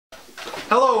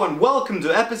Hello and welcome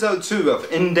to episode 2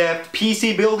 of In-Depth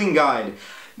PC Building Guide.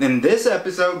 In this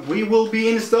episode we will be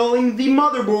installing the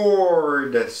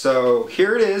motherboard. So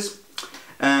here it is,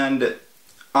 and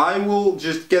I will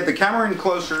just get the camera in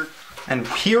closer, and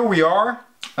here we are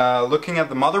looking at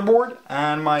the motherboard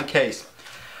and my case.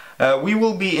 We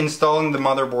will be installing the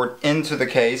motherboard into the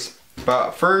case,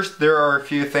 but first there are a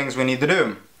few things we need to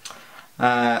do.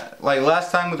 Like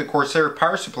last time with the Corsair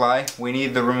power supply, we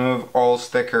need to remove all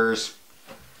stickers.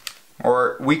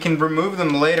 Or we can remove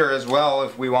them later as well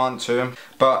if we want to.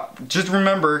 But just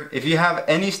remember, if you have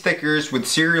any stickers with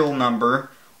serial number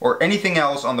or anything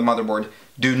else on the motherboard,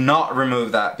 do not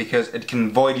remove that because it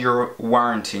can void your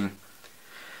warranty.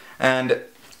 And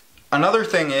another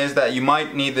thing is that you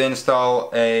might need to install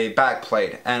a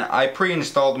backplate. And I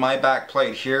pre-installed my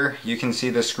backplate here. You can see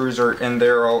the screws are in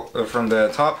there all from the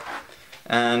top.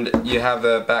 And you have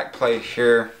the backplate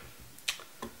here.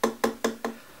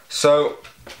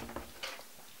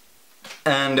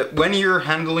 And when you're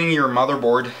handling your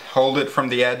motherboard, hold it from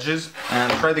the edges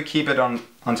and try to keep it on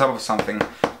top of something.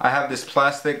 I have this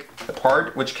plastic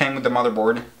part which came with the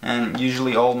motherboard, and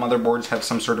usually all motherboards have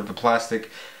some sort of a plastic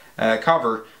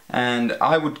cover, and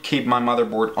I would keep my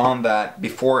motherboard on that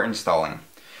before installing.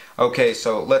 Okay,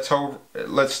 so let's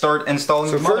start installing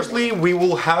the motherboard. So firstly we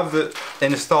will have to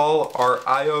install our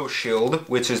I/O shield,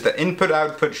 which is the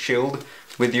input-output shield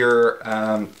with your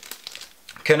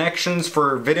connections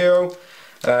for video.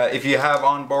 If you have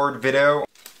onboard video,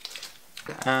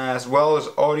 as well as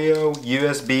audio,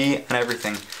 USB, and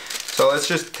everything. So let's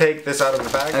just take this out of the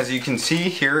bag. As you can see,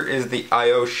 here is the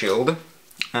I/O shield,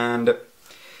 and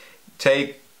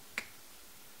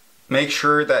make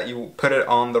sure that you put it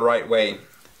on the right way.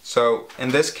 So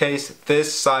in this case,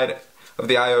 this side of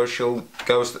the I/O shield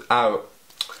goes out,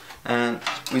 and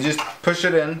we just push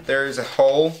it in. There is a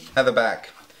hole at the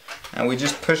back, and we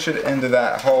just push it into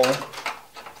that hole.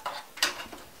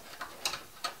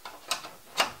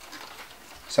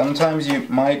 Sometimes you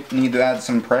might need to add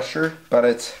some pressure, but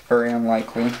it's very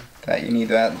unlikely that you need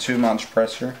to add too much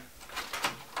pressure.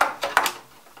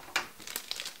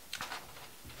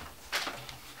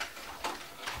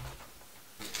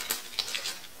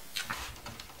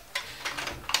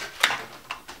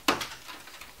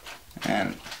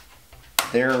 And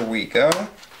there we go.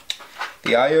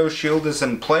 The I/O shield is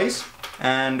in place,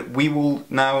 and we will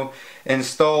now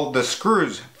install the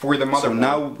screws for the motherboard. So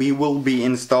now we will be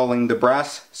installing the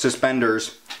brass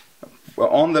suspenders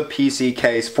on the PC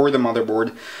case for the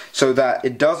motherboard so that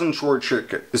it doesn't short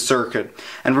circuit.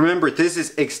 And remember, this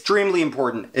is extremely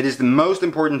important. It is the most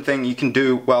important thing you can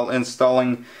do while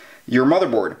installing your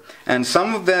motherboard. And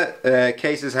some of the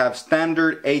cases have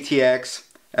standard ATX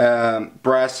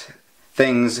brass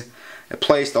things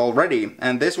placed already,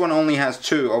 and this one only has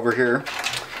 2 over here,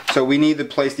 so we need to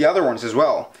place the other ones as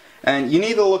well. And you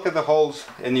need to look at the holes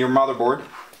in your motherboard.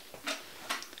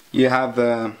 You have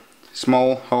the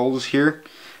small holes here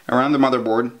around the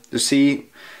motherboard to see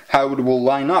how it will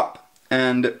line up.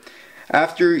 And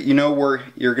after you know where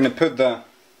you're going to put the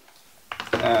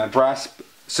brass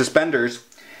suspenders,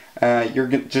 you're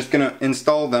just going to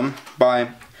install them by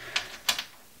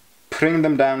putting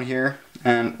them down here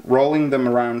and rolling them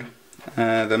around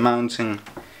the mounting.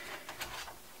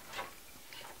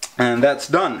 And that's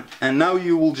done. And now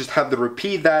you will just have to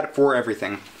repeat that for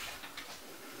everything.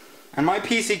 And my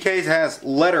PC case has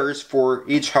letters for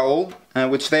each hole,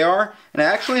 which they are. And it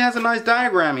actually has a nice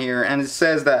diagram here, and it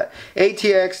says that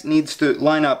ATX needs to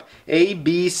line up A,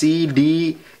 B, C,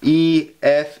 D, E,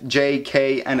 F, J,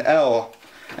 K, and L.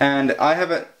 And I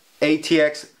have an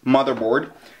ATX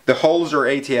motherboard. The holes are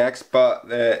ATX, but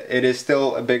it is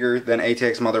still a bigger than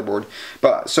ATX motherboard.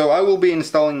 So I will be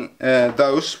installing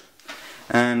those,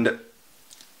 and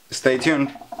stay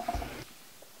tuned.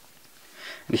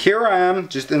 And here I am,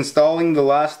 just installing the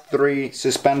last 3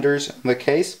 suspenders in the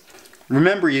case.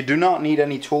 Remember, you do not need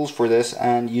any tools for this,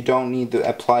 and you don't need to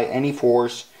apply any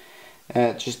force.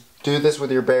 Just do this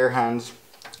with your bare hands,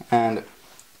 and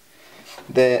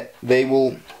they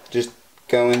will just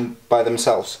go in by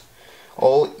themselves.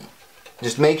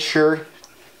 Just make sure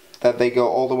that they go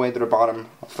all the way to the bottom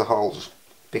of the holes,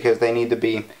 because they need to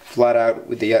be flat out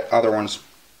with the other ones.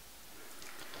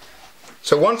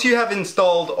 So once you have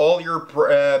installed all your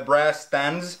brass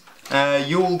stands,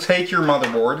 you will take your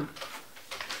motherboard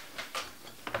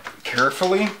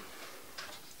carefully,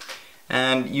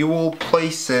 and you will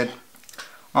place it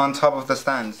on top of the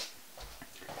stands.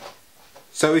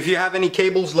 So if you have any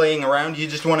cables laying around, you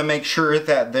just want to make sure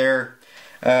that they're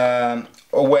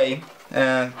away,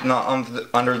 not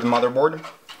under the motherboard.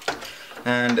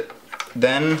 And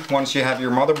then once you have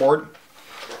your motherboard,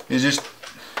 you just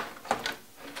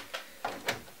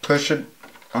push it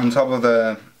on top of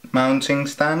the mounting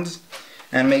stands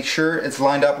and make sure it's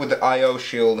lined up with the I/O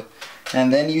shield,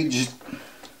 and then you just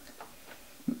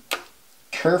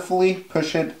carefully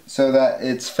push it so that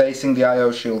it's facing the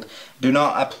I/O shield. Do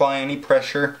not apply any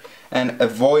pressure and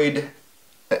avoid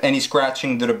any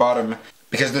scratching to the bottom,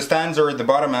 because the stands are at the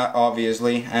bottom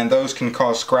obviously, and those can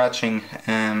cause scratching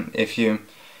if you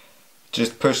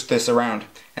just push this around.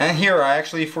 And here I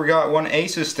actually forgot one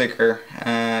Asus sticker.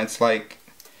 It's like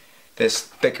this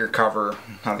sticker cover,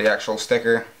 not the actual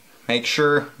sticker. Make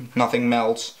sure nothing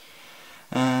melts.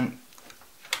 And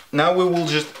now we will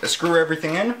just screw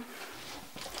everything in.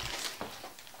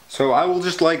 So I will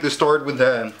just like to start with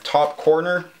the top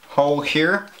corner hole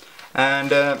here, and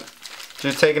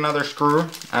just take another screw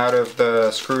out of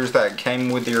the screws that came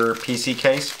with your PC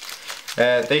case.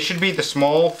 They should be the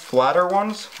small, flatter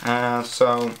ones,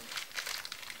 so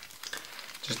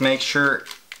just make sure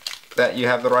that you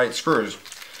have the right screws.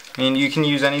 I mean, you can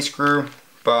use any screw,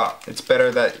 but it's better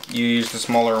that you use the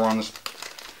smaller ones.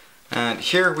 And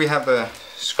here we have the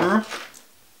screw,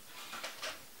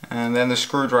 and then the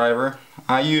screwdriver.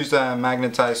 I use a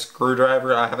magnetized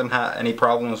screwdriver. I haven't had any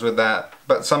problems with that,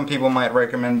 but some people might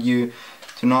recommend you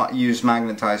to not use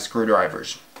magnetized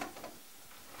screwdrivers.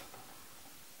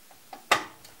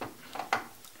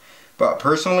 But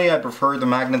personally I prefer the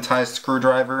magnetized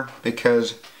screwdriver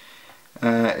because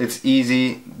it's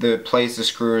easy to place the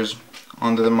screws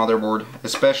onto the motherboard,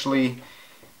 especially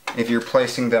if you're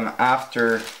placing them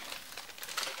after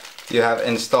you have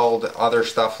installed other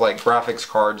stuff like graphics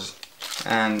cards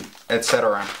and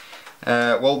etc.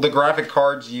 Well, the graphic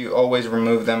cards, you always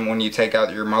remove them when you take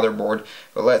out your motherboard,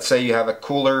 but let's say you have a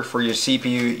cooler for your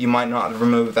CPU, you might not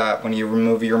remove that when you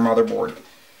remove your motherboard.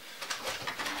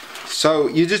 So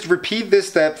you just repeat this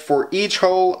step for each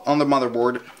hole on the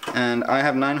motherboard, and I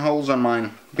have 9 holes on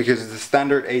mine because it's the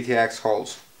standard ATX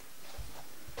holes.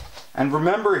 And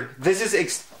remember, this is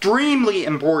extremely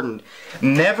important.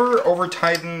 Never over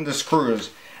tighten the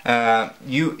screws.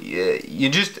 You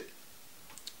just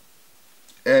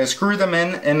screw them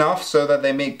in enough so that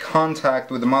they make contact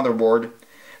with the motherboard,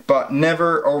 but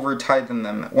never over tighten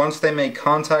them. Once they make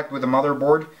contact with the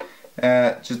motherboard,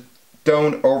 just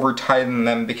don't over tighten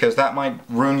them, because that might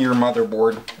ruin your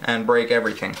motherboard and break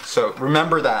everything. So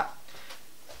remember that.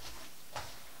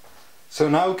 So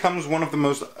now comes one of the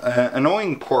most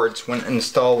annoying parts when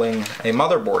installing a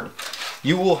motherboard.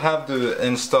 You will have to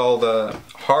install the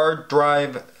hard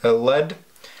drive LED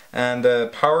and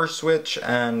the power switch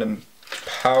and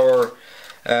power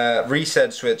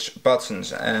reset switch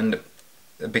buttons, and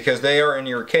because they are in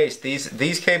your case,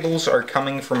 these cables are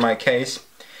coming from my case,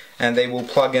 and they will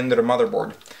plug into the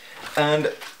motherboard.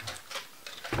 And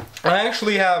I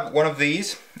actually have one of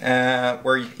these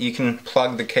where you can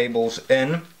plug the cables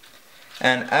in,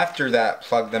 and after that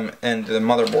plug them into the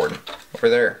motherboard over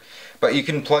there. But you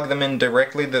can plug them in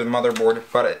directly to the motherboard,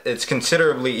 but it's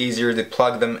considerably easier to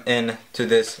plug them in to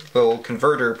this little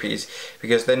converter piece,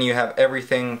 because then you have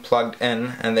everything plugged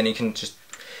in, and then you can just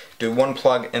do one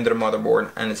plug into the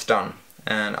motherboard and it's done.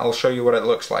 And I'll show you what it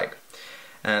looks like.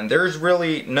 And there's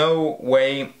really no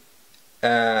way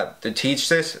to teach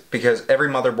this, because every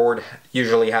motherboard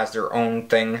usually has their own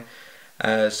thing,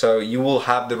 so you will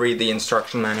have to read the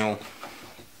instruction manual.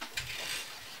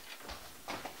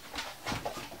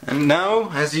 And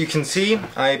now, as you can see,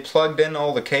 I plugged in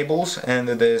all the cables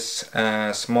into this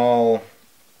small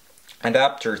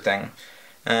adapter thing.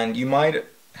 And you might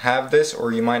have this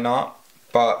or you might not,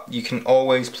 but you can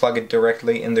always plug it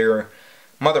directly into your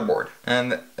motherboard.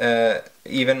 And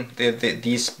even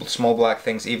these small black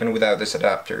things, even without this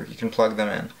adapter, you can plug them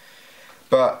in.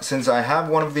 But since I have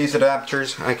one of these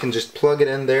adapters, I can just plug it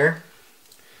in there.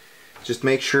 Just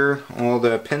make sure all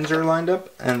the pins are lined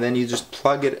up, and then you just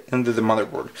plug it into the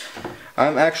motherboard.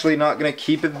 I'm actually not going to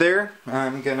keep it there.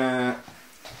 I'm going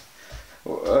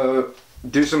to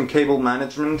do some cable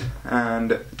management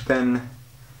and then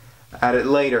add it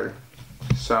later.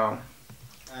 So,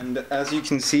 and as you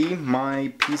can see,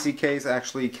 my PC case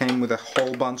actually came with a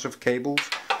whole bunch of cables.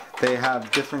 They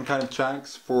have different kind of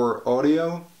jacks for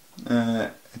audio,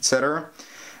 etc.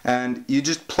 And you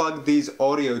just plug these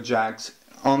audio jacks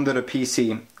onto the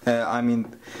PC, I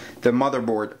mean the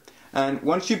motherboard. And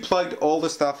once you plugged all the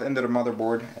stuff into the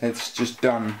motherboard, it's just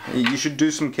done. You should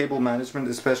do some cable management,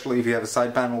 especially if you have a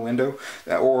side panel window,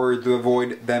 or to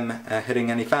avoid them hitting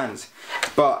any fans.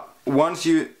 But once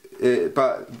you,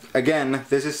 but again,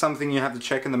 this is something you have to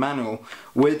check in the manual,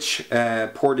 which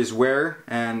port is where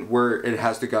and where it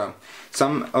has to go.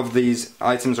 Some of these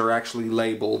items are actually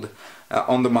labeled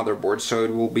on the motherboard, so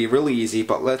it will be really easy.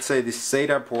 But let's say this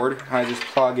SATA port, I just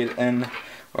plug it in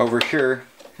over here,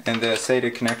 and the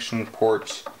SATA connection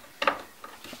ports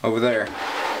over there.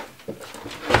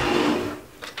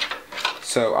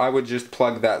 So I would just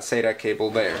plug that SATA cable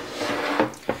there.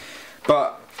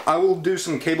 But I will do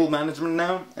some cable management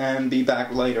now and be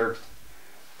back later.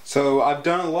 So I've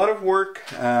done a lot of work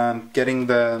getting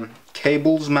the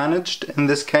cables managed in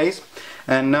this case,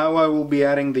 and now I will be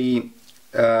adding the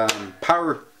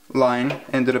power line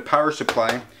into the power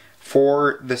supply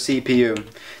for the CPU.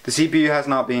 The CPU has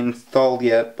not been installed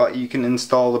yet, but you can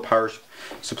install the power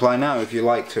supply now if you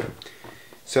like to.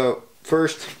 So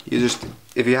first,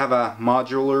 if you have a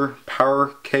modular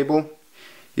power cable,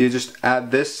 you just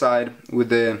add this side with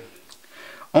the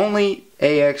only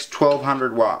AX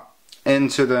 1200 watt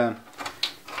into the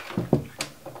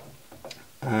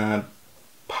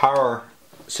power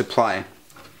supply.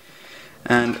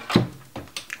 And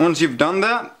once you've done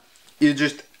that, you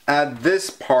just add this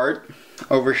part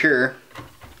over here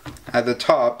at the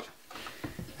top,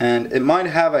 and it might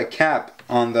have a cap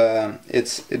on the,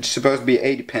 it's supposed to be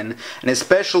 8-pin, and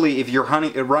especially if you're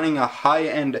running a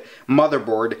high-end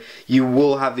motherboard, you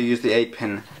will have to use the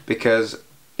 8-pin because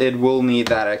it will need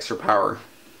that extra power.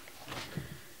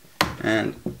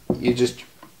 And you just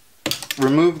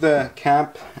remove the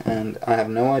cap, and I have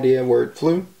no idea where it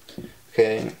flew.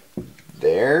 Okay,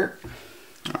 there.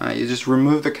 You just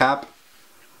remove the cap.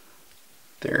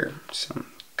 There's some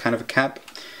kind of a cap.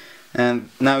 And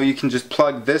now you can just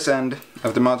plug this end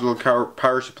of the modular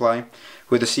power supply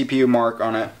with a CPU mark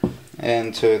on it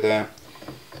into the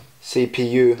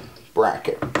CPU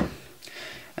bracket.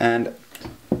 And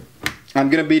I'm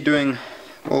gonna be doing,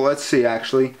 well, let's see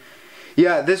actually.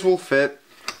 Yeah, this will fit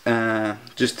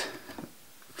just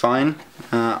fine.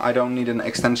 I don't need an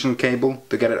extension cable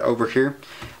to get it over here,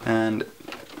 and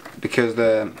because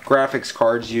the graphics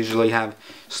cards usually have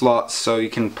slots so you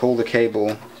can pull the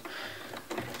cable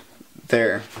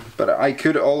there. But I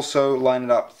could also line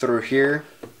it up through here,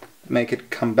 make it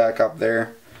come back up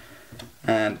there,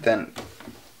 and then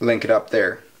link it up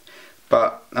there.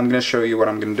 But I'm going to show you what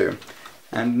I'm going to do.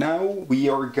 And now we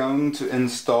are going to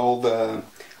install the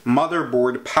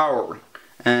motherboard power,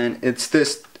 and it's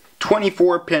this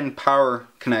 24-pin power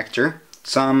connector.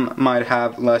 Some might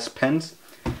have less pins,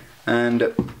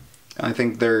 and I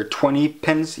think there are 20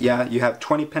 pins. Yeah, you have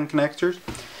 20-pin connectors.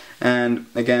 And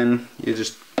again, you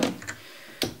just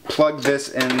plug this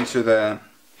into the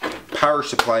power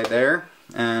supply there.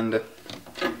 And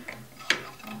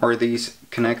are these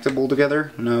connectable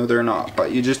together? No, they're not,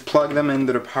 but you just plug them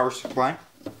into the power supply.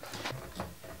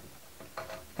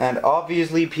 And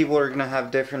obviously people are gonna have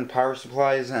different power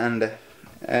supplies, and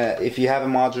if you have a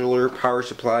modular power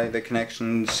supply, the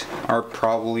connections are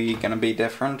probably gonna be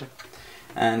different.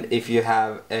 And if you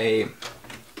have a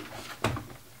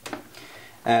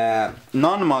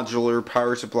non-modular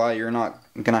power supply, you're not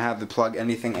gonna have to plug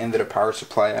anything into the power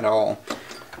supply at all.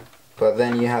 But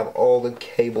then you have all the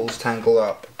cables tangled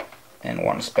up in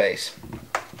one space.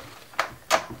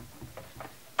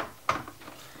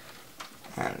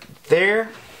 And there,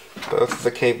 both of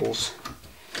the cables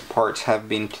parts have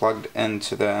been plugged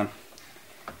into the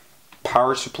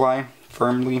power supply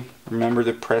firmly. Remember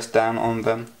to press down on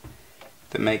them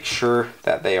to make sure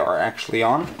that they are actually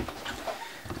on.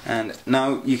 And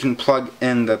now you can plug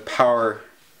in the power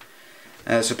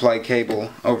supply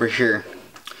cable over here.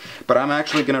 But I'm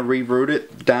actually going to reroute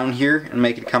it down here and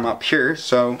make it come up here,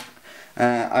 so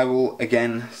I will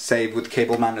again save with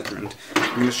cable management.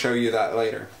 I'm going to show you that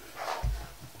later.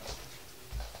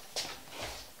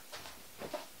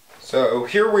 So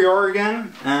here we are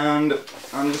again, and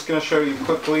I'm just going to show you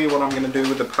quickly what I'm going to do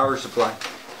with the power supply.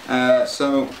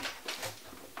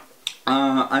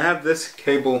 I have this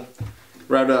cable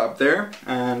routed up there,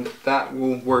 and that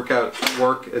will work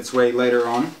its way later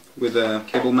on with the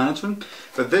cable management.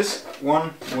 But this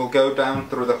one will go down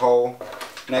through the hole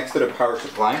next to the power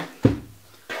supply,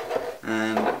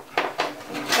 and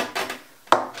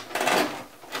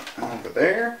over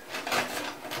there.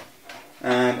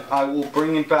 And I will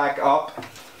bring it back up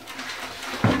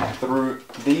through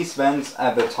these vents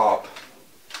at the top,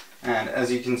 and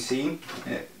as you can see,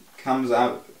 it comes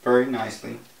out very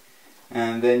nicely,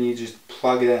 and then you just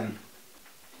plug it in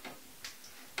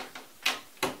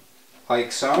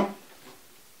like so,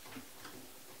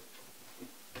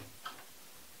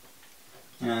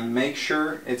 and make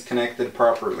sure it's connected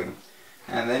properly,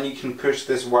 and then you can push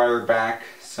this wire back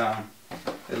so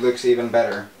it looks even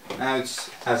better. Now it's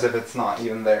as if it's not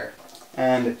even there.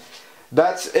 And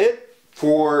that's it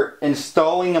for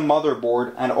installing a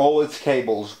motherboard and all its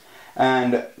cables.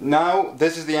 And now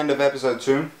this is the end of episode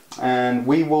 2, and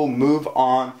we will move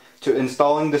on to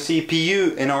installing the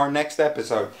CPU in our next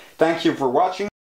episode. Thank you for watching.